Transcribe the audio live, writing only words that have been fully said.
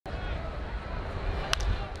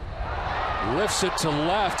Lifts it to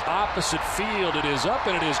left, opposite field. It is up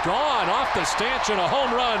and it is gone. Off the stanchion, a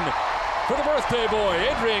home run for the birthday boy,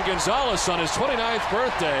 Adrian Gonzalez, on his 29th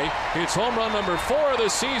birthday. It's home run number 4 of the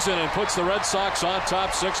season and puts the Red Sox on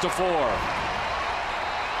top 6-4.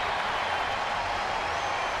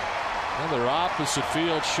 Another opposite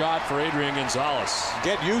field shot for Adrian Gonzalez.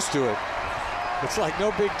 Get used to it. It's like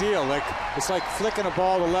no big deal. It's like flicking a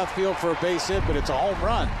ball to left field for a base hit, but it's a home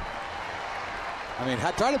run. I mean,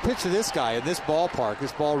 try to picture this guy in this ballpark.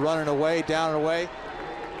 This ball running away, down and away.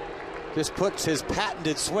 Just puts his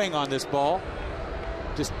patented swing on this ball.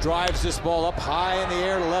 Just drives this ball up high in the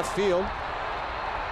air to left field.